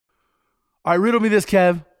All right, riddle me this,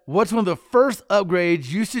 Kev. What's one of the first upgrades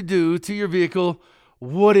you should do to your vehicle?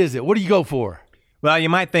 What is it? What do you go for? Well, you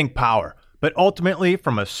might think power, but ultimately,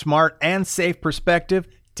 from a smart and safe perspective,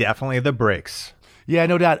 definitely the brakes. Yeah,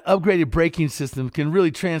 no doubt. Upgraded braking system can really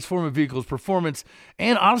transform a vehicle's performance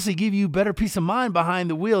and honestly give you better peace of mind behind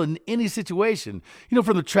the wheel in any situation. You know,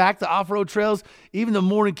 from the track to off-road trails, even the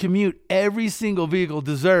morning commute, every single vehicle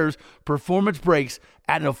deserves performance brakes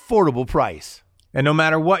at an affordable price. And no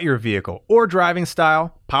matter what your vehicle or driving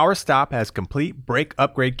style, PowerStop has complete brake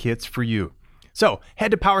upgrade kits for you. So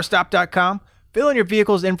head to PowerStop.com, fill in your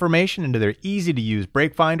vehicle's information into their easy-to-use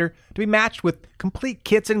brake finder to be matched with complete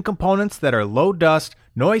kits and components that are low dust,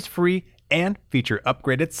 noise-free, and feature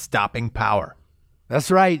upgraded stopping power.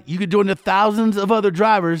 That's right. You could join the thousands of other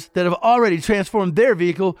drivers that have already transformed their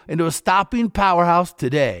vehicle into a stopping powerhouse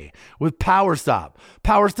today with PowerStop.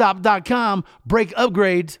 PowerStop.com, brake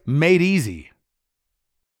upgrades made easy.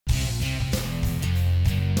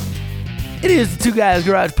 It is the Two Guys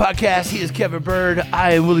Garage Podcast. He is Kevin Bird.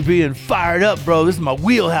 I am really being fired up, bro. This is my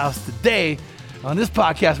wheelhouse today. On this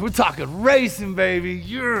podcast, we're talking racing, baby.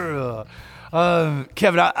 Yeah.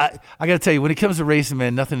 Kevin, I got to tell you, when it comes to racing,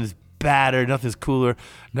 man, nothing is badder, nothing is cooler,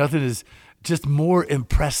 nothing is just more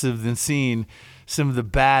impressive than seeing some of the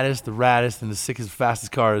baddest, the raddest, and the sickest,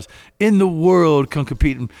 fastest cars in the world come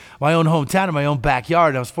compete in my own hometown, in my own backyard.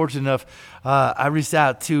 And I was fortunate enough, I reached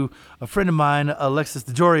out to a friend of mine, Alexis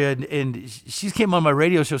DeJoria, and she's came on my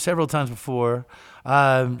radio show several times before.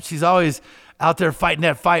 She's always out there fighting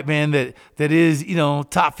that fight, man, that is, you know,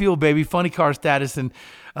 top fuel, baby, funny car status. And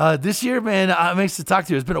this year, man, I'm anxious to talk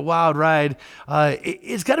to you. It's been a wild ride.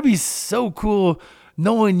 It's got to be so cool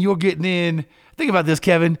knowing you're getting in. Think about this,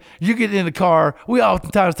 Kevin. You get in the car. We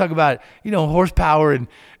oftentimes talk about, you know, horsepower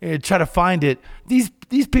and try to find it. These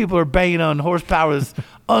people are banging on horsepower's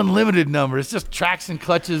unlimited number. It's just tracks and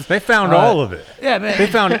clutches. They found all of it. Yeah, man. They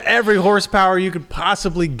found every horsepower you could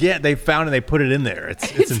possibly get. They found and they put it in there.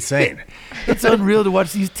 It's insane. It's unreal to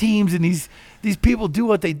watch these teams and these people do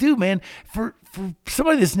what they do, man. For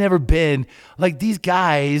somebody that's never been, like these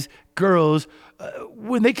guys, girls,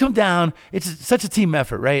 when they come down, it's such a team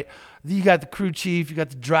effort, right? You got the crew chief, you got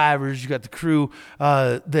the drivers, you got the crew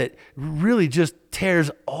that really just tears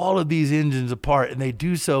all of these engines apart, and they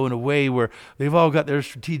do so in a way where they've all got their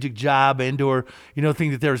strategic job and/or thing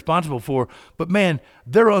that they're responsible for. But man,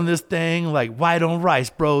 they're on this thing like white on rice,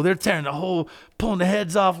 bro. They're tearing the whole, pulling the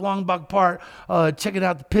heads off, long block apart, checking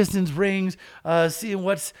out the pistons, rings, seeing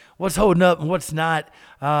what's holding up and what's not.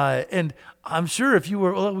 And I'm sure if you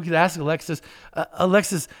were, well, we could ask Alexis.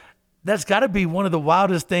 Alexis, that's got to be one of the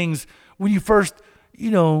wildest things when you first,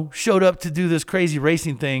 showed up to do this crazy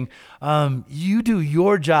racing thing. You do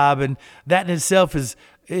your job, and that in itself is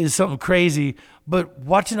something crazy. But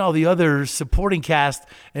watching all the other supporting cast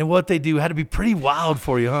and what they do had to be pretty wild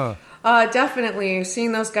for you, huh? Definitely.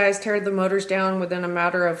 Seeing those guys tear the motors down within a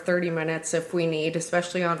matter of 30 minutes if we need,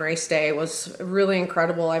 especially on race day, was really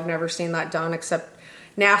incredible. I've never seen that done except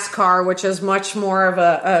NASCAR, which is much more of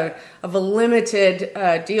a limited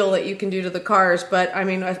deal that you can do to the cars. But I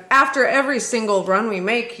mean, after every single run we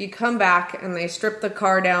make, you come back and they strip the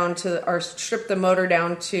car down strip the motor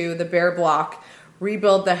down to the bare block,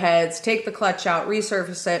 rebuild the heads, take the clutch out,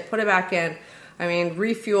 resurface it, put it back in. I mean,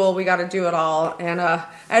 refuel, we got to do it all.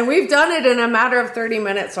 And we've done it in a matter of 30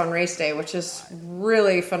 minutes on race day, which is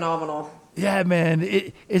really phenomenal. Yeah, man.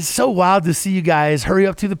 It's so wild to see you guys hurry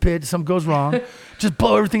up to the pit. Something goes wrong. Just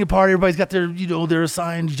blow everything apart. Everybody's got their, their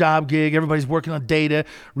assigned job gig. Everybody's working on data,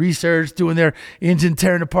 research, doing their engine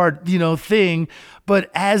tearing apart, thing. But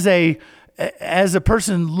as a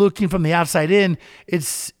person looking from the outside in,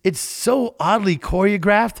 it's so oddly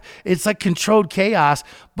choreographed. It's like controlled chaos.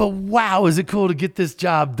 But wow, is it cool to get this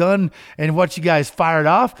job done and watch you guys fire it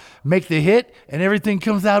off, make the hit, and everything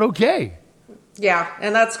comes out okay. Yeah,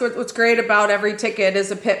 and that's what's great about every ticket is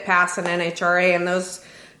a pit pass and NHRA, and those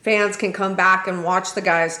fans can come back and watch the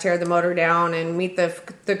guys tear the motor down and meet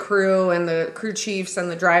the crew and the crew chiefs and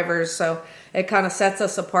the drivers. So it kind of sets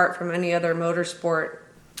us apart from any other motorsport.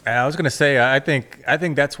 I was going to say, I think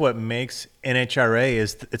that's what makes NHRA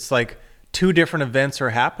is it's like two different events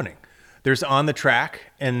are happening. There's on the track,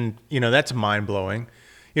 and that's mind blowing.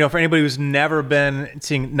 For anybody who's never been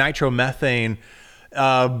seeing nitromethane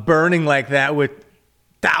burning like that with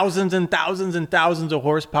thousands and thousands and thousands of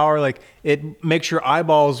horsepower, like it makes your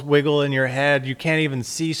eyeballs wiggle in your head. You can't even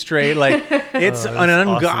see straight. Like it's an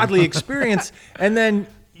ungodly awesome. Experience. And then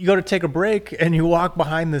you go to take a break and you walk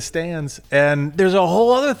behind the stands and there's a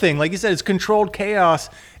whole other thing. Like you said, it's controlled chaos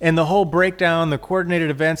and the whole breakdown, the coordinated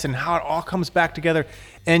events and how it all comes back together.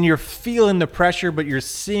 and you're feeling the pressure, but you're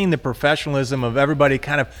seeing the professionalism of everybody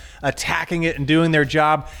kind of attacking it and doing their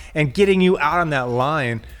job and getting you out on that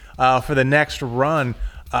line for the next run,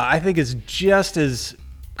 I think is just as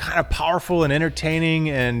kind of powerful and entertaining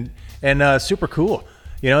and super cool.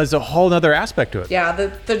 There's a whole nother aspect to it. Yeah,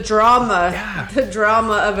 the drama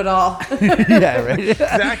of it all. Yeah, right.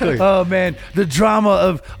 Exactly. Oh man, the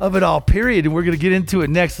drama of it all. Period. And we're gonna get into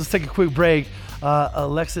it next. Let's take a quick break.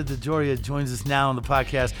 Alexis DeJoria joins us now on the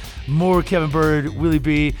podcast. More Kevin Bird, Willie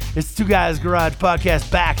B. It's Two Guys Garage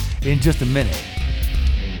Podcast, back in just a minute.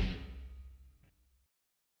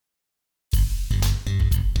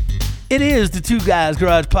 It is the Two Guys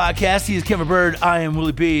Garage Podcast. He is Kevin Bird. I am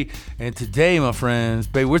Willie B. And today, my friends,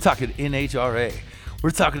 baby, we're talking NHRA. We're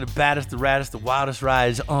talking the baddest, the raddest, the wildest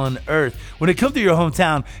rides on earth. When it comes to your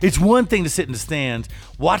hometown, it's one thing to sit in the stands,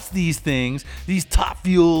 watch these things, these top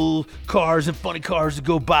fuel cars and funny cars that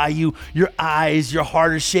go by you. Your eyes, your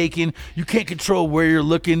heart is shaking. You can't control where you're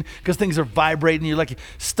looking because things are vibrating. You're like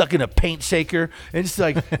stuck in a paint shaker. And it's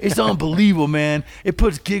like, it's unbelievable, man. It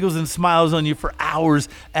puts giggles and smiles on you for hours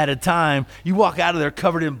at a time. You walk out of there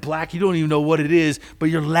covered in black. You don't even know what it is, but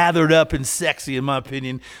you're lathered up and sexy, in my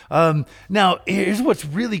opinion. Now, here's what's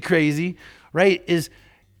really crazy, right, is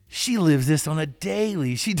she lives this on a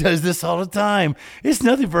daily. She does this all the time. It's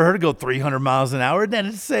nothing for her to go 300 miles an hour. Isn't that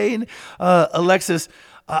insane? Alexis,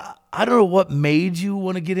 I don't know what made you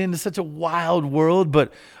want to get into such a wild world,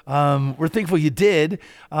 but we're thankful you did.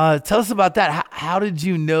 Tell us about that. How did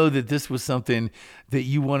you know that this was something that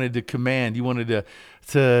you wanted to command? You wanted to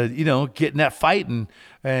get in that fight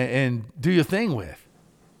and do your thing with?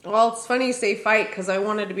 Well, it's funny you say fight because I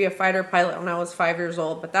wanted to be a fighter pilot when I was 5 years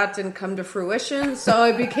old, but that didn't come to fruition, so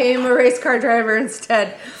I became a race car driver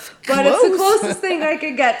instead. But it's the closest thing I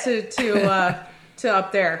could get to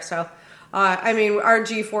up there. So, our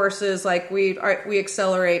G-forces, like we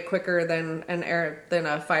accelerate quicker than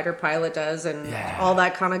a fighter pilot does, and all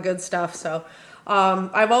that kind of good stuff. So,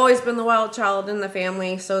 I've always been the wild child in the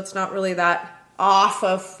family, so it's not really that off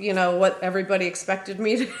of what everybody expected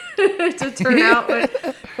me to turn out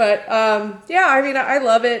with. But I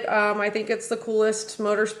love it. I think it's the coolest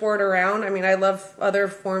motorsport around. I love other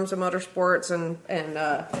forms of motorsports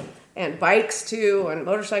and bikes too, and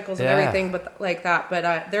motorcycles and everything, but like that.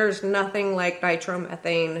 But there's nothing like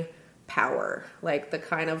nitromethane power, like the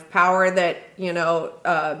kind of power that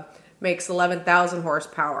makes 11,000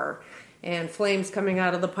 horsepower and flames coming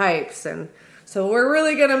out of the pipes. And so we're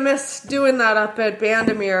really going to miss doing that up at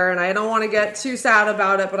Bandimere, and I don't want to get too sad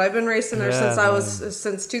about it, but I've been racing there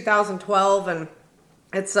since 2012, and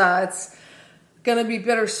it's going to be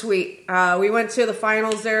bittersweet. We went to the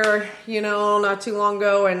finals there, not too long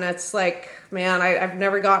ago, and it's like, man, I've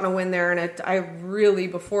never gotten a win there, and I really,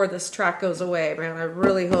 before this track goes away, man, I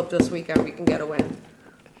really hope this weekend we can get a win.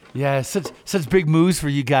 Yeah, such big moves for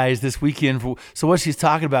you guys this weekend. So what she's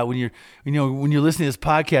talking about, when you're listening to this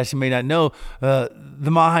podcast, you may not know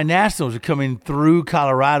the Mile High Nationals are coming through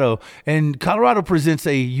Colorado, and Colorado presents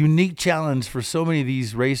a unique challenge for so many of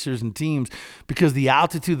these racers and teams because the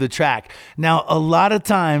altitude of the track. Now, a lot of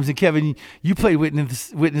times, and Kevin, you played witness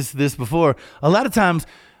to this before. A lot of times,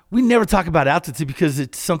 we never talk about altitude because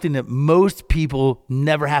it's something that most people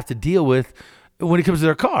never have to deal with when it comes to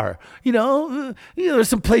their car. There's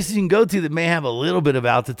some places you can go to that may have a little bit of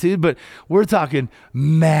altitude, but we're talking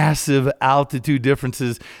massive altitude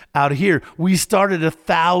differences out here. We started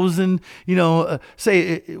 1,000,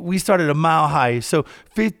 say we started a mile high. So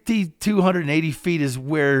 5,280 feet is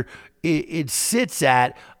where it sits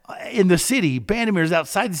at in the city. Bandimere is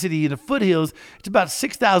outside the city in the foothills. It's about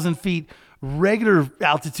 6,000 feet regular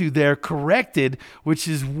altitude there, corrected, which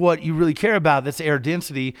is what you really care about. That's air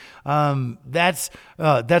density. That's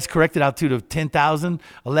corrected altitude of 10,000,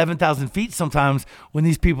 11,000 feet sometimes when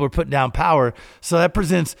these people are putting down power. So that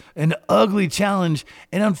presents an ugly challenge.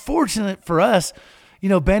 And unfortunate for us,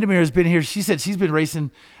 Bandimere has been here. She said she's been racing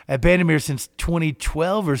at Bandimere since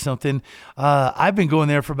 2012 or something. I've been going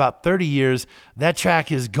there for about 30 years. That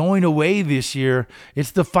track is going away this year. It's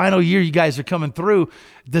the final year you guys are coming through.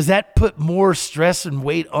 Does that put more stress and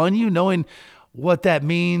weight on you, knowing what that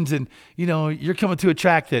means? And, you're coming to a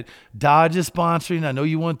track that Dodge is sponsoring. I know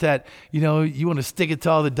you want that, you want to stick it to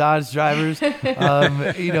all the Dodge drivers.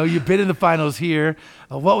 You've been in the finals here.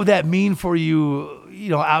 What would that mean for you,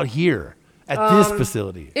 out here at this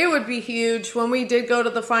facility? It would be huge. When we did go to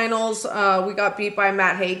the finals, we got beat by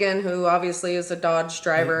Matt Hagan, who obviously is a Dodge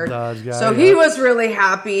driver. Dodge guy, so he was really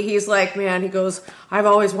happy. He's like, man, he goes, I've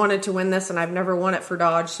always wanted to win this, and I've never won it for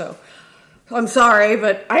Dodge. So I'm sorry,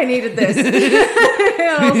 but I needed this. And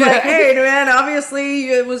I was like, hey, man, obviously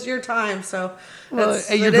it was your time. So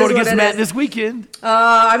hey, you're going against Matt this weekend.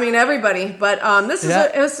 I mean, everybody. But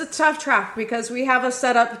it's a tough track because we have a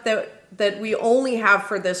setup that we only have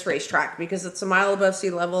for this racetrack because it's a mile above sea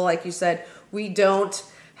level. Like you said, we don't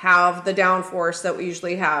have the downforce that we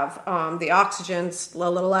usually have. The oxygen's a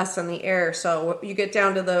little less than the air. So you get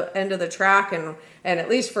down to the end of the track and at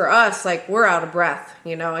least for us, like we're out of breath,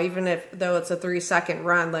 even though it's a 3-second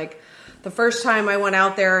run. Like the first time I went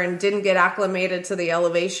out there and didn't get acclimated to the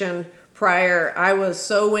elevation prior, I was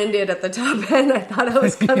so winded at the top end, I thought I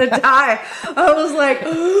was going to die. I was like,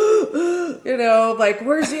 like,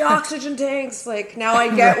 where's the oxygen tanks? Like, now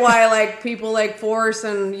I get why, like, people like Force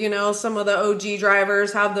and, some of the OG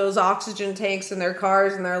drivers have those oxygen tanks in their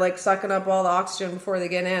cars and they're, like, sucking up all the oxygen before they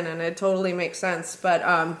get in, and it totally makes sense. But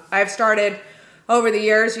I've started... Over the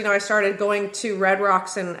years, I started going to Red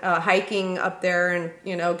Rocks and hiking up there and,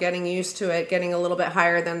 getting used to it, getting a little bit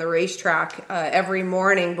higher than the racetrack every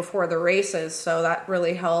morning before the races. So that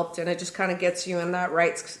really helped. And it just kind of gets you in that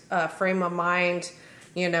right frame of mind,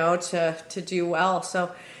 to do well.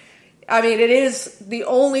 So, I mean, it is the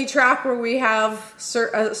only track where we have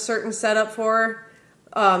a certain setup for.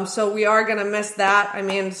 So we are going to miss that. I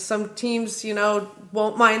mean, some teams,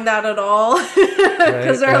 won't mind that at all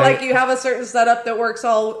because they're like, you have a certain setup that works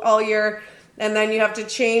all year, and then you have to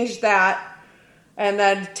change that and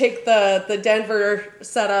then take the Denver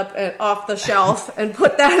setup off the shelf and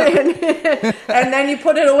put that in and then you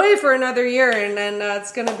put it away for another year, and then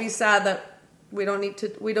it's going to be sad that we don't get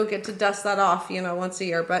to dust that off, once a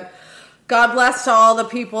year. But God bless to all the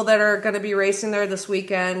people that are going to be racing there this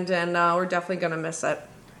weekend, and we're definitely going to miss it.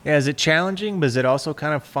 Yeah, is it challenging, but is it also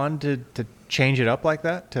kind of fun to change it up like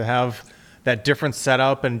that, to have that different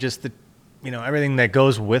setup and just the, everything that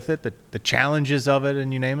goes with it, the challenges of it,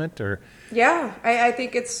 and you name it? Or yeah, I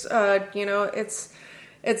think it's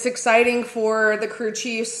it's exciting for the crew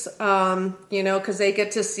chiefs, because they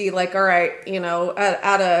get to see, like, all right,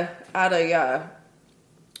 at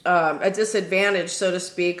a disadvantage, so to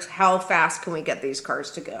speak, how fast can we get these cars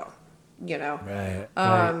to go? Right.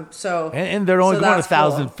 So and they're only going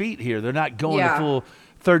 1,000 cool. feet here. They're not going to full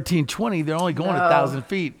 1320. They're only going 1,000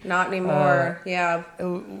 feet. Not anymore.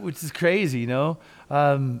 Which is crazy,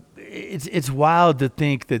 It's wild to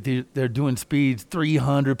think that they're doing speeds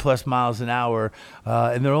 300 plus miles an hour,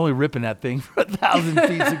 and they're only ripping that thing for 1,000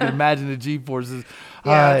 feet. So you can imagine the G-forces.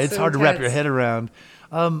 It's hard to wrap your head around.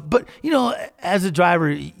 But as a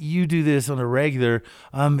driver, you do this on a regular.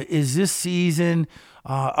 Is this season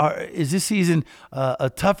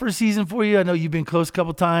a tougher season for you? I know you've been close a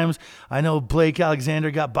couple times. I know Blake Alexander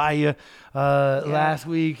got by you last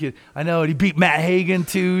week. I know he beat Matt Hagan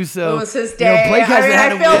too. So it was his day. Blake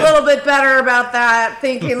I feel a little bit better about that,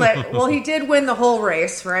 thinking like, well, he did win the whole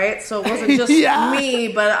race, right? So it wasn't just me,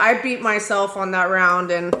 but I beat myself on that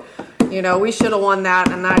round, and we should have won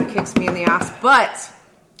that, and that kicks me in the ass. But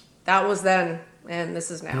that was then, and this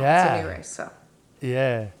is now. It's a new race. So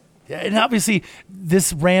yeah, and obviously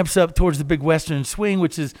this ramps up towards the big Western swing,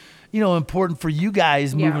 which is important for you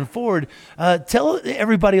guys moving forward. Tell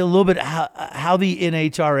everybody a little bit how the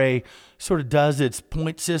NHRA sort of does its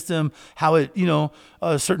point system, how it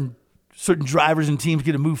certain drivers and teams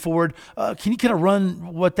get to move forward. Can you kind of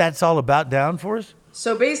run what that's all about down for us?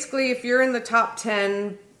 So basically, if you're in the top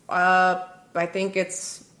 10, I think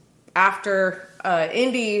it's after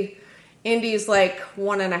Indy's like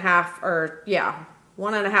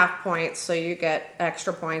 1.5 points, so you get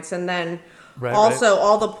extra points, and then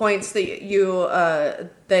all the points that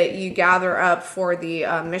you gather up for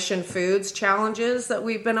the Mission Foods challenges that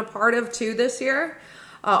we've been a part of too this year.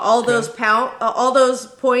 All those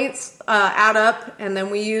points add up, and then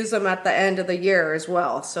we use them at the end of the year as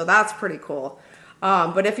well. So that's pretty cool.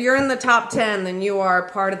 But if you're in the top 10, then you are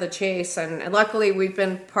part of the chase, and luckily we've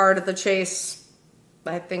been part of the chase,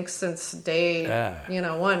 I think, since day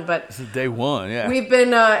one. But this is day one. Yeah, we've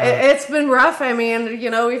been it's been rough. I mean,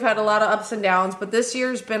 we've had a lot of ups and downs, but this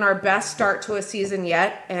year's been our best start to a season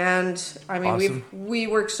yet. And I mean, awesome. we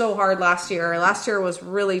worked so hard last year. Last year was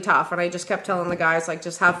really tough, and I just kept telling the guys, like,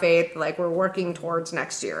 just have faith. Like, we're working towards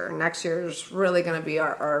next year. Next year is really going to be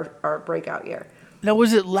our breakout year. Now,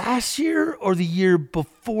 was it last year or the year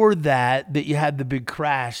before that you had the big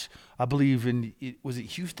crash? I believe was it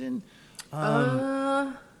Houston?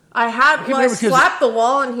 I slapped the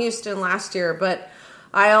wall in Houston last year, but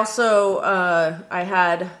I also I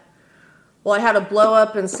had a blow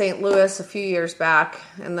up in St. Louis a few years back,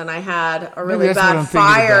 and then I had a really bad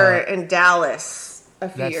fire in Dallas a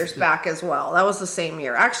few years back as well. That was the same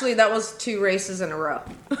year. Actually, that was 2 races in a row.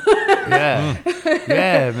 Yeah.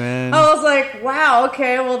 Yeah, man. I was like, wow,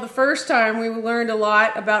 okay, well, the first time we learned a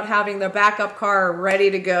lot about having the backup car ready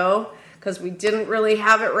to go, because we didn't really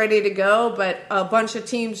have it ready to go, but a bunch of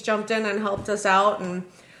teams jumped in and helped us out. And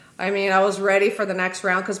I mean, I was ready for the next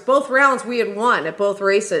round, because both rounds we had won at both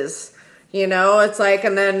races. You know, it's like,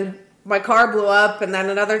 and then my car blew up, and then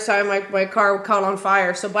another time my car caught on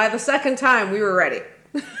fire. So by the second time, we were ready.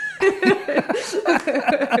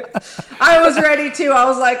 I was ready too. I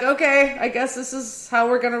was like, okay, I guess this is how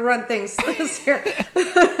we're going to run things this year.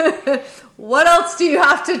 What else do you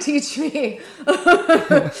have to teach me?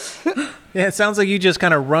 Yeah, it sounds like you just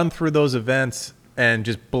kind of run through those events and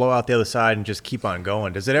just blow out the other side and just keep on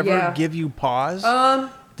going. Does it ever give you pause?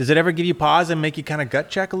 Does it ever give you pause and make you kind of gut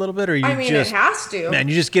check a little bit, or you it has to. Man,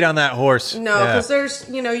 you just get on that horse. No, because there's,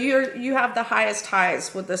 you have the highest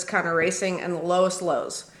highs with this kind of racing and the lowest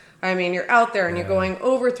lows. I mean, you're out there and you're going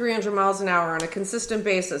over 300 miles an hour on a consistent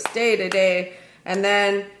basis, day to day, and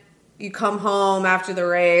then you come home after the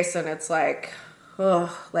race and it's like,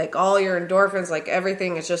 like all your endorphins, like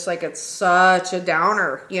everything is just like, it's such a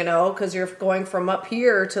downer, because you're going from up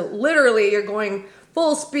here to literally you're going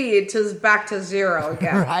full speed to back to zero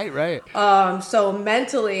again. Right. So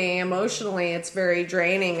mentally, emotionally, it's very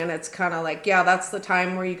draining, and it's kind of like, that's the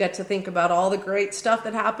time where you get to think about all the great stuff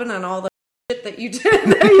that happened and all the shit that you did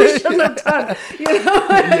that you shouldn't have done.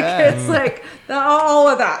 It's like all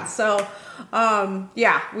of that. So,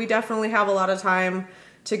 we definitely have a lot of time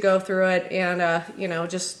to go through it, and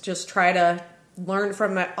just try to learn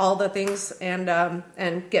from all the things and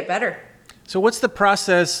get better. So what's the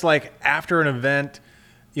process like after an event,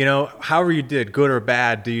 however you did, good or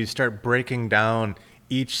bad? Do you start breaking down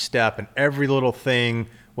each step and every little thing,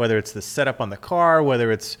 whether it's the setup on the car,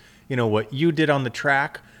 whether it's, what you did on the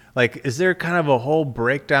track? Like, is there kind of a whole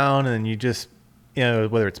breakdown, and you just,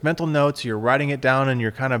 whether it's mental notes, you're writing it down and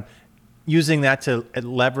you're kind of using that to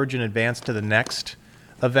leverage and advance to the next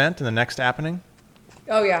event and the next happening?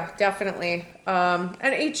 Oh yeah, definitely.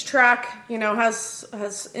 And each track,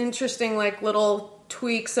 has interesting like little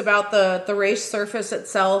tweaks about the race surface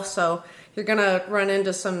itself. So you're gonna run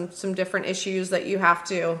into some different issues that you have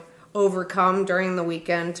to overcome during the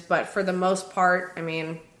weekend. But for the most part, I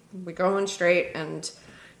mean, we're going straight, and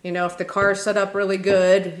if the car is set up really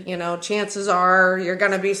good, chances are you're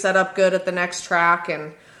gonna be set up good at the next track.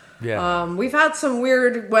 And we've had some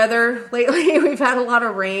weird weather lately. We've had a lot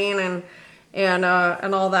of rain and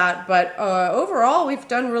all that, but overall we've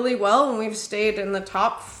done really well, and we've stayed in the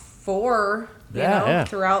top 4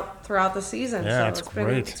 throughout the season. Yeah, so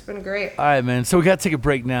it's been great. All right, man, so we got to take a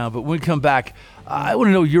break now, but when we come back, I want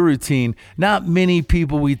to know your routine. Not many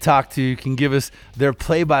people we talk to can give us their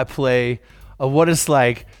play-by-play of what it's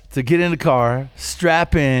like to get in the car,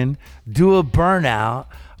 strap in, do a burnout,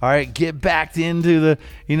 all right, get back into the,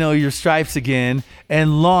 your stripes again,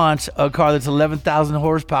 and launch a car that's 11,000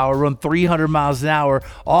 horsepower, run 300 miles an hour,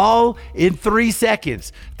 all in 3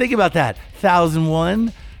 seconds. Think about that. 1,001,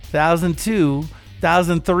 1,002,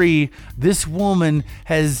 1,003. This woman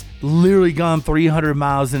has literally gone 300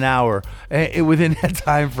 miles an hour within that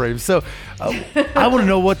time frame. So I want to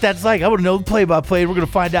know what that's like. I want to know the play-by-play. We're going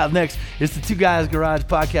to find out next. It's the Two Guys Garage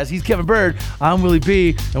Podcast. He's Kevin Bird. I'm Willie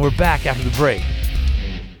B. And we're back after the break.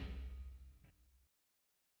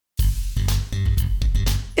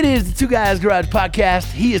 It is the Two Guys Garage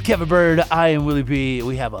Podcast. He is Kevin Bird. I am Willie B.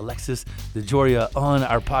 We have Alexis DeJoria on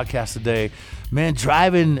our podcast today. Man,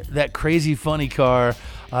 driving that crazy funny car.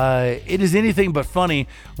 It is anything but funny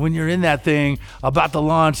when you're in that thing about to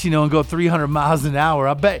launch, and go 300 miles an hour.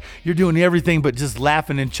 I bet you're doing everything but just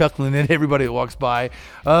laughing and chuckling at everybody that walks by.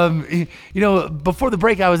 Before the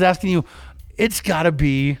break, I was asking you, it's gotta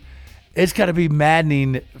be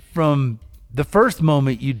maddening from the first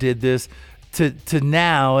moment you did this to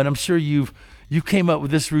now, and I'm sure you came up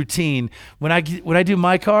with this routine. When I do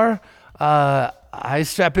my car, I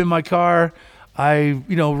strap in my car, I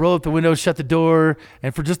roll up the window, shut the door,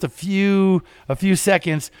 and for just a few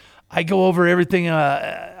seconds, I go over everything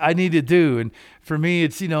I need to do. And for me,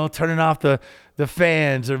 it's turning off the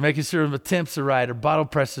fans, or making sure the temps are right, or bottle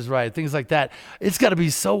press is right, things like that. It's got to be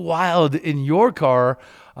so wild in your car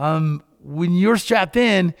when you're strapped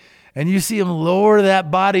in and you see them lower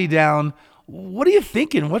that body down. What are you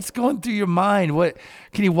thinking? What's going through your mind? What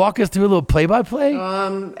can you walk us through a little play-by-play?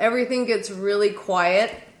 Everything gets really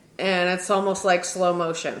quiet, and it's almost like slow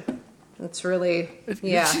motion. It's really,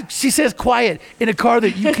 yeah. She says quiet in a car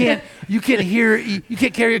that you can't hear, you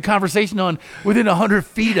can't carry a conversation on within 100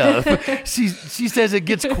 feet of. She says it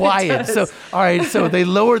gets quiet. So, all right, so they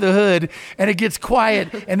lower the hood and it gets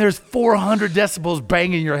quiet and there's 400 decibels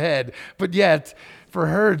banging your head. But yeah, for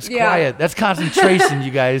her, it's quiet. That's concentration,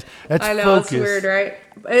 you guys. That's I know, focus. it's weird, right?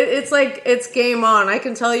 It's like, it's game on. I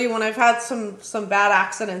can tell you when I've had some bad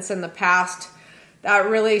accidents in the past, that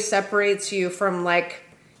really separates you from like,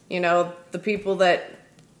 you know, the people that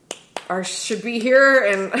should be here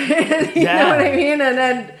and you know what I mean?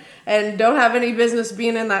 And don't have any business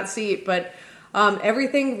being in that seat. But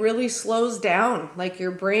everything really slows down. Like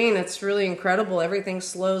your brain, it's really incredible. Everything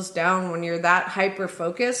slows down when you're that hyper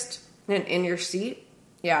focused and in your seat.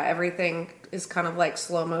 Yeah, everything is kind of like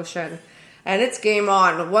slow motion. And it's game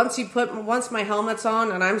on. Once my helmet's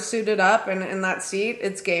on and I'm suited up and in that seat,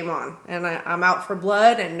 it's game on. And I'm out for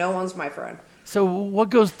blood and no one's my friend. So what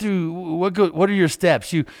goes through? What are your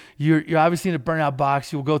steps? You're obviously in a burnout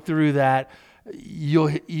box. You'll go through that. You'll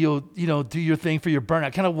do your thing for your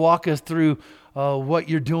burnout. Kind of walk us through what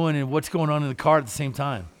you're doing and what's going on in the car at the same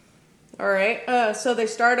time. All right. So they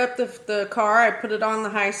start up the car. I put it on the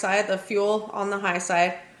high side, the fuel on the high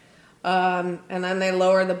side, and then they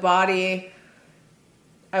lower the body.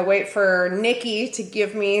 I wait for Nikki to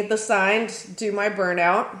give me the sign to do my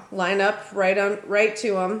burnout. Line up right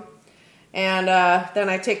to him. And then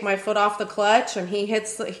I take my foot off the clutch, and he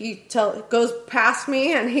goes past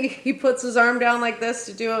me, and he puts his arm down like this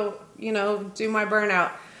to do my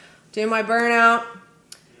burnout. Do my burnout,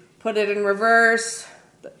 put it in reverse.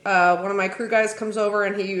 One of my crew guys comes over,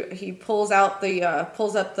 and he pulls up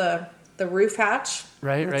the roof hatch.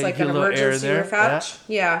 Right. It's like an emergency roof hatch.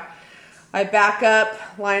 Yeah. I back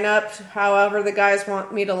up, line up, however the guys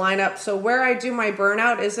want me to line up. So where I do my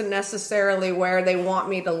burnout isn't necessarily where they want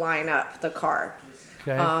me to line up the car.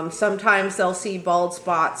 Okay. Sometimes they'll see bald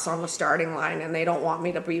spots on the starting line and they don't want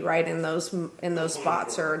me to be right in those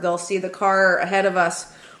spots. Or they'll see the car ahead of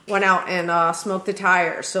us went out and smoked the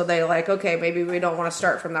tires. So they like, okay, maybe we don't want to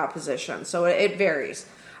start from that position. So it varies.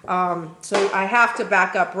 So I have to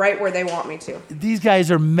back up right where they want me to. These guys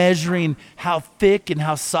are measuring how thick and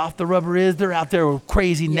how soft the rubber is. They're out there with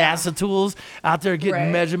crazy NASA tools out there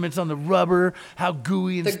getting measurements on the rubber, how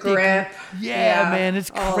gooey and the sticky. Grip. Yeah, man, it's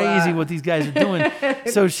crazy what these guys are doing.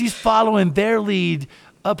 So she's following their lead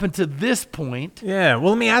up until this point. Yeah. Well,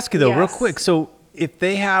 let me ask you though, real quick. So if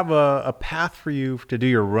they have a path for you to do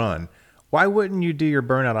your run, why wouldn't you do your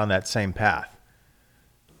burnout on that same path?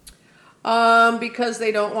 Because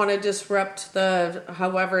they don't want to disrupt they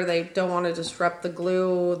don't want to disrupt the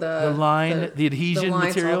glue, the line, the adhesion the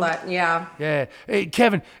lines, material. All that. Yeah. Yeah. Hey,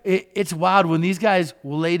 Kevin, it's wild when these guys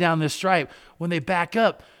will lay down this stripe. When they back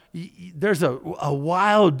up, there's a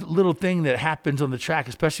wild little thing that happens on the track,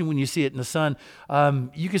 especially when you see it in the sun.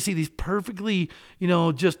 You can see these perfectly,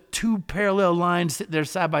 just two parallel lines sitting there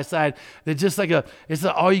side by side. They're just like it's an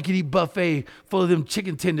all-you-can-eat buffet full of them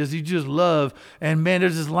chicken tenders you just love. And man, they're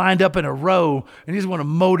just lined up in a row, and you just want to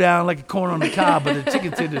mow down like a corn on the cob. But the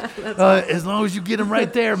chicken tenders, as long as you get them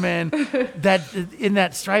right there, man, that in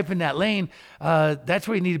that stripe in that lane. That's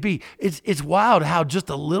where you need to be. It's wild how just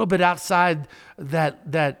a little bit outside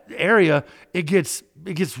that area, it gets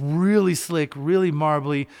really slick, really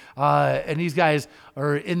marbly, and these guys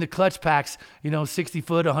are in the clutch packs, 60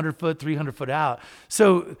 foot, 100 foot, 300 foot out.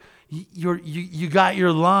 So you got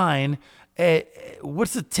your line.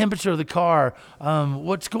 What's the temperature of the car?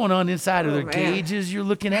 What's going on inside? Are there gauges you're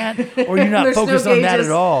looking at, or you're not focused on that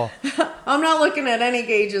at all? I'm not looking at any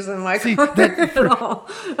gauges in my car at all.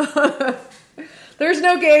 There's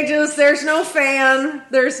no gauges. There's no fan.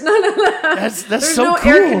 There's none of that. That's there's so no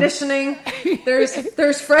cool. air conditioning.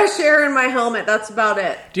 There's fresh air in my helmet. That's about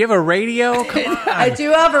it. Do you have a radio? Come on. I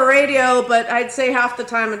do have a radio, but I'd say half the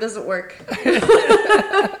time it doesn't work.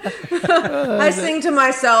 I sing to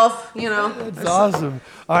myself, That's awesome.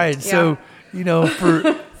 All right, so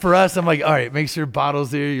for us, I'm like, all right, make sure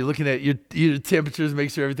bottles there. You're looking at your temperatures,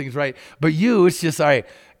 make sure everything's right. But it's just all right.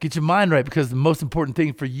 Get your mind right, because the most important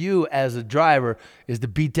thing for you as a driver is to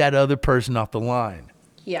beat that other person off the line.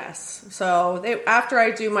 Yes. So after I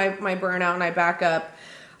do my burnout and I back up,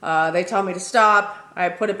 they tell me to stop. I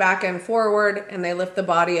put it back in forward, and they lift the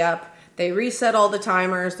body up. They reset all the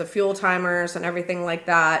timers, the fuel timers, and everything like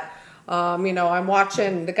that. I'm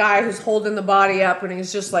watching the guy who's holding the body up, and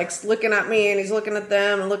he's just like looking at me, and he's looking at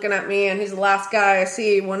them and looking at me, and he's the last guy I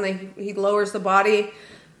see when he lowers the body.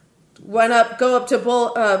 Go up to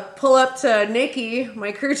pull up to Nikki,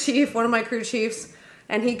 my crew chief, one of my crew chiefs,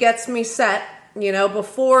 and he gets me set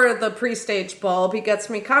before the pre-stage bulb. He gets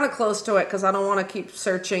me kind of close to it because I don't want to keep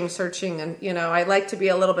searching, and I like to be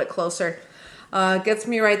a little bit closer. Gets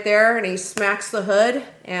me right there, and he smacks the hood,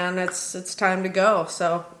 and it's time to go.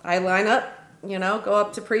 So I line up, go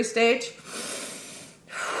up to pre-stage,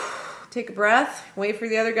 take a breath, wait for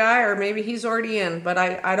the other guy, or maybe he's already in, but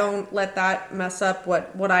I don't let that mess up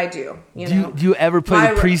what I do. Do you ever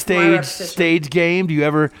play the pre-stage stage game? Do you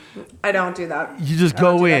ever? I don't do that. You just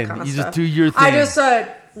go in. You just do your thing. I just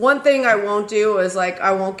one thing I won't do is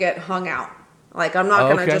I won't get hung out. I'm not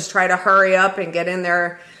gonna just try to hurry up and get in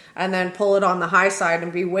there and then pull it on the high side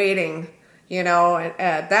and be waiting.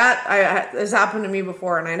 That has happened to me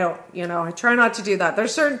before, and I don't, I try not to do that.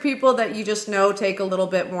 There's certain people that you just know take a little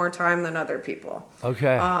bit more time than other people.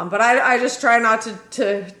 Okay. But I just try not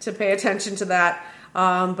to pay attention to that.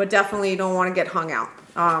 But definitely you don't want to get hung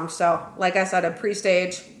out. So like I said, a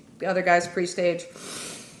pre-stage, the other guy's pre-stage,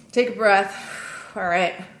 take a breath. All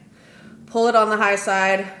right. Pull it on the high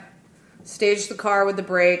side, stage the car with the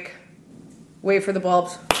brake, wait for the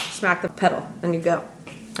bulbs, smack the pedal, and you go.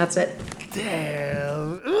 That's it.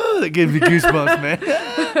 Damn. That gives me goosebumps,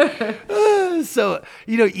 man. So,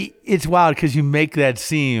 it's wild because you make that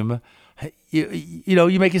seem,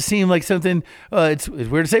 you make it seem like something, it's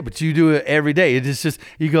weird to say, but you do it every day. It's just,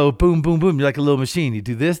 you go boom, boom, boom. You're like a little machine. You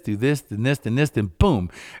do this, then this, then this, then boom.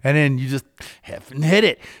 And then you just hit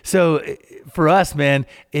it. So for us, man,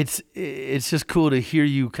 it's just cool to hear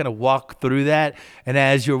you kind of walk through that. And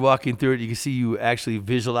as you're walking through it, you can see you actually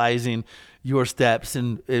visualizing your steps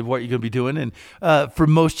and what you're going to be doing. And for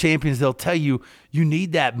most champions, they'll tell you, you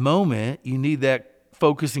need that moment. You need that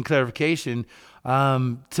focus and clarification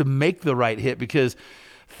to make the right hit, because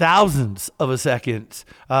thousands of a second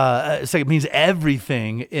means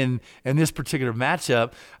everything in this particular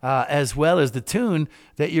matchup, as well as the tune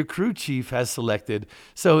that your crew chief has selected.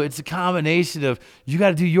 So it's a combination of, you got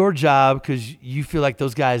to do your job because you feel like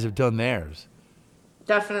those guys have done theirs.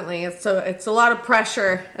 Definitely, it's a lot of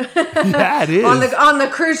pressure. Yeah, it is on the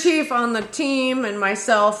crew chief, on the team, and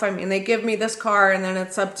myself. I mean, they give me this car, and then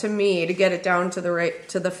it's up to me to get it down to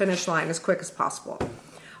the finish line as quick as possible.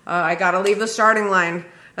 I got to leave the starting line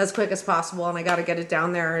as quick as possible, and I got to get it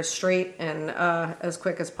down there as straight and as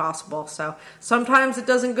quick as possible. So sometimes it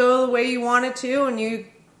doesn't go the way you want it to, and you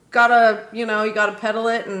gotta pedal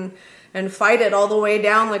it and fight it all the way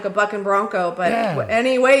down like a bucking bronco. But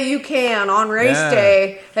any way you can on race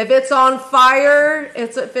day. If it's on fire,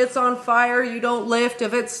 you don't lift.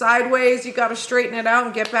 If it's sideways, you got to straighten it out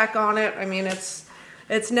and get back on it. I mean,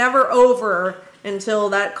 it's never over until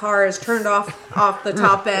that car is turned off the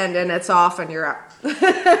top end and it's off and you're out.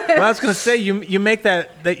 Well, I was gonna say, you make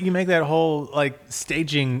that whole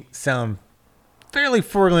staging sound fairly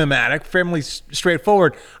formulaic, fairly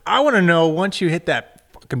straightforward. I want to know, once you hit that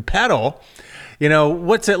pedal,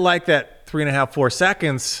 what's it like that 3.5, 4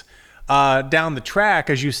 seconds down the track?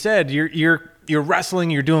 As you said, you're wrestling,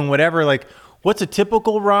 you're doing whatever. What's a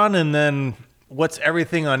typical run, and then what's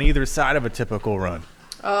everything on either side of a typical run?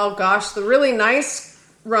 Oh gosh, the really nice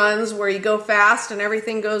runs where you go fast and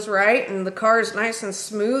everything goes right and the car is nice and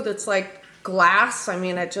smooth. It's like glass. I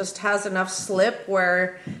mean, it just has enough slip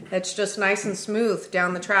where it's just nice and smooth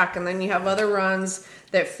down the track. And then you have other runs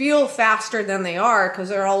that feel faster than they are because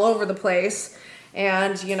they're all over the place.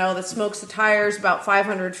 And, that smokes the tires about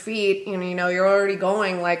 500 feet. You're already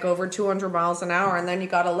going over 200 miles an hour. And then you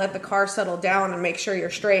got to let the car settle down and make sure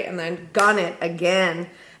you're straight and then gun it again.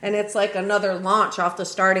 And it's like another launch off the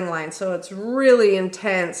starting line. So it's really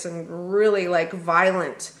intense and really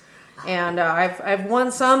violent. And I've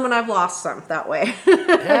won some and I've lost some that way.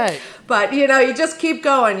 Hey. But, you just keep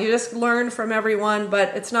going. You just learn from everyone.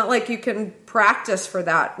 But it's not like you can practice for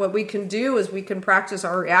that. What we can do is we can practice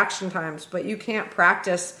our reaction times. But you can't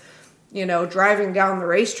practice, driving down the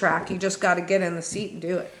racetrack. You just got to get in the seat and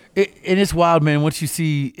do it. And it's wild, man. Once you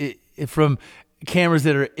see it from cameras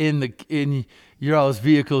that are in your all's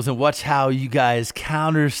vehicles, and watch how you guys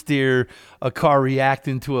counter steer a car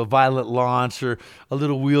reacting to a violent launch or a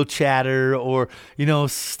little wheel chatter or,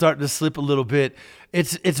 starting to slip a little bit.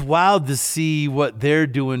 It's wild to see what they're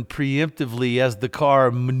doing preemptively as the car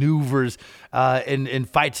maneuvers and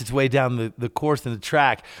fights its way down the course and the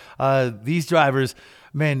track. These drivers,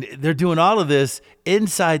 man, they're doing all of this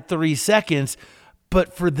inside 3 seconds,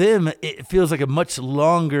 but for them, it feels like a much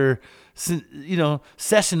longer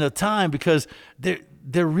session of time, because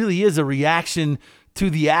there really is a reaction to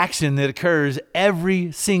the action that occurs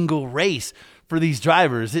every single race for these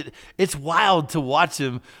drivers. It's wild to watch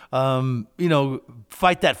them,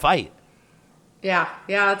 fight that fight. Yeah,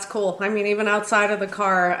 it's cool. I mean, even outside of the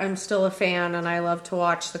car, I'm still a fan, and I love to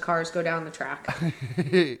watch the cars go down the track.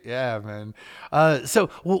 Yeah, man. So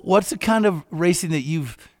what's the kind of racing that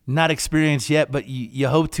you've not experienced yet, but you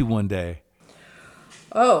hope to one day?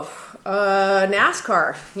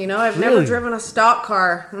 NASCAR. I've never driven a stock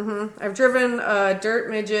car. I've driven dirt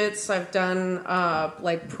midgets. I've done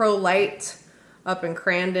like pro light up in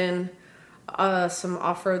Crandon. Some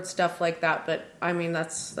off-road stuff like that, but I mean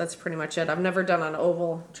that's pretty much it. I've never done an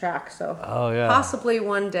oval track, so possibly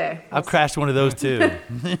one day. I've crashed one of those too.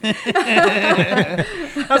 I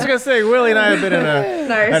was gonna say Willie and I have been in a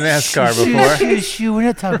NASCAR before. Shoo, we're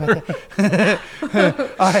not talking about that.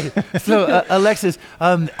 All right, so Alexis,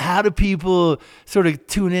 how do people sort of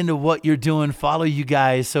tune into what you're doing, follow you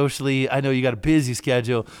guys socially? I know you got a busy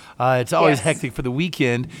schedule. It's always hectic for the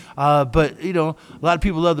weekend, but a lot of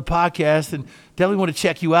people love the podcast and definitely want to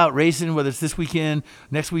check you out racing, whether it's this weekend,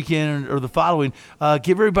 next weekend, or the following.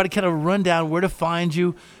 Give everybody kind of a rundown where to find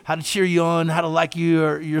you, how to cheer you on, how to like you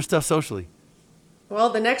or your stuff socially. Well,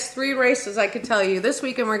 the next 3 races I could tell you. This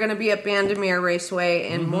weekend we're going to be at Bandimere Raceway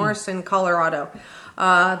in Morrison, Colorado.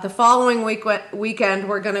 The following weekend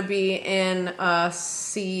we're going to be in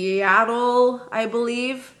Seattle, I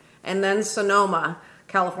believe, and then Sonoma,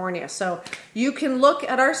 California. So you can look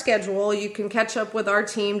at our schedule. You can catch up with our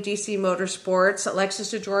team, DC Motorsports.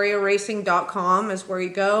 AlexisDeJoriaRacing.com is where you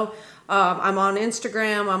go. I'm on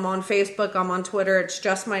Instagram. I'm on Facebook. I'm on Twitter. It's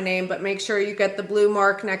just my name, but make sure you get the blue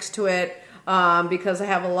mark next to it because I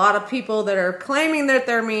have a lot of people that are claiming that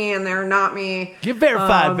they're me and they're not me. Get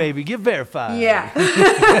verified, baby. Get verified.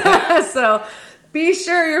 Yeah. So be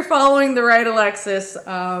sure you're following the right Alexis.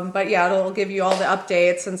 But yeah, it'll give you all the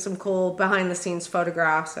updates and some cool behind the scenes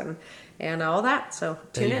photographs and all that. So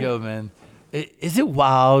tune in. There you go, man. Is it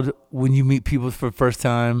wild when you meet people for the first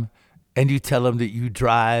time and you tell them that you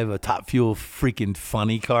drive a Top Fuel freaking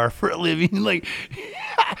funny car for a living? Like,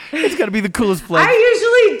 it's got to be the coolest place. I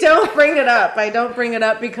usually don't bring it up. I don't bring it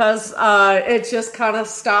up because it just kind of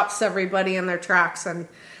stops everybody in their tracks, and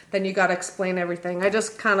then you got to explain everything. I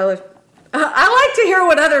just kind of... I like to hear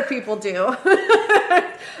what other people do.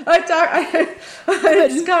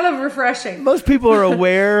 It's kind of refreshing. Most people are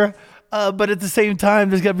aware, but at the same time,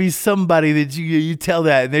 there's got to be somebody that you tell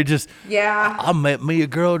that, and they're just, I met me a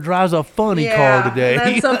girl who drives a funny car today.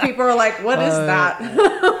 And then some people are like, what is that?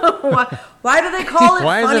 Why do they call it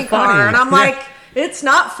funny car? And I'm like, it's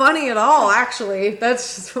not funny at all, actually.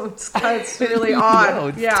 That's just, it's really odd. No,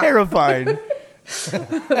 it's terrifying.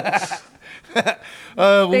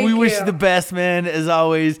 We wish you the best, man. As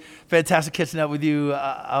always, fantastic catching up with you.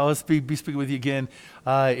 I'll be speaking with you again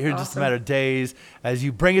here in just a matter of days as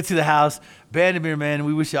you bring it to the house. Bandimere, man,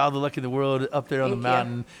 we wish you all the luck in the world up there on the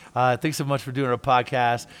mountain. Thanks so much for doing our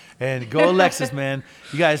podcast. And go Alexis, man.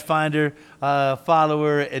 You guys find her, follow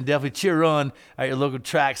her, and definitely cheer her on at your local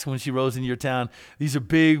tracks when she rolls in your town. These are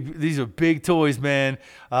big toys, man.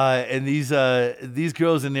 And these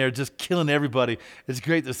girls in there are just killing everybody. It's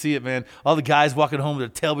great to see it, man. All the guys walking home with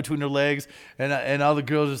their tail between their legs, and all the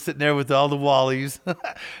girls are sitting there with all the wallies.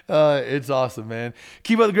 It's awesome, man.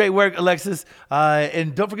 Keep up the great work, Alexis.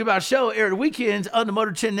 And don't forget about our show, aired weekends on the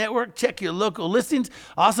Motor Trend Network. Check your local listings.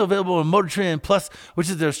 Also available on Motor Trend Plus, which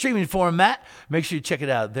is their streaming format. Make sure you check it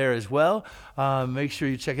out there as well. Make sure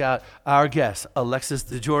you check out our guest, Alexis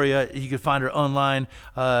DeJoria. You can find her online.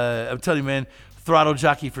 I'm telling you, man, throttle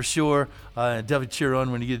jockey for sure. Definitely cheer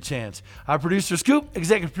on when you get a chance. Our producer, Scoop,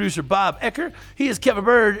 executive producer, Bob Ecker. He is Kevin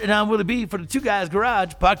Bird, and I'm Willie B for the Two Guys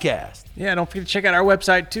Garage podcast. Yeah, don't forget to check out our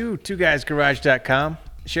website, too, twoguysgarage.com.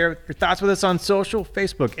 Share your thoughts with us on social,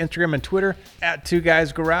 Facebook, Instagram, and Twitter at Two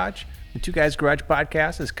Guys Garage. The Two Guys Garage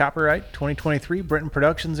podcast is copyright 2023, Brenton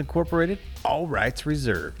Productions Incorporated. All rights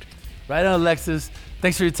reserved. Right on, Alexis.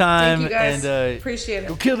 Thanks for your time. Thank you, guys. And, appreciate it.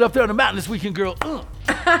 Go kill it up there on the mountain this weekend, girl.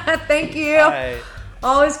 Thank you. Right.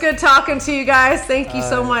 Always good talking to you guys. Thank you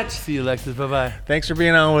so much. See you, Alexis. Bye-bye. Thanks for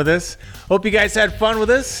being on with us. Hope you guys had fun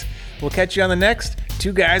with us. We'll catch you on the next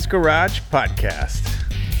Two Guys Garage podcast.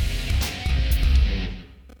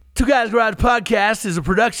 Two Guys Garage Podcast is a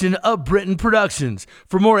production of Brenton Productions.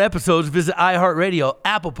 For more episodes, visit iHeartRadio,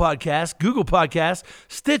 Apple Podcasts, Google Podcasts,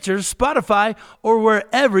 Stitcher, Spotify, or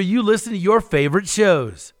wherever you listen to your favorite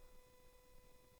shows.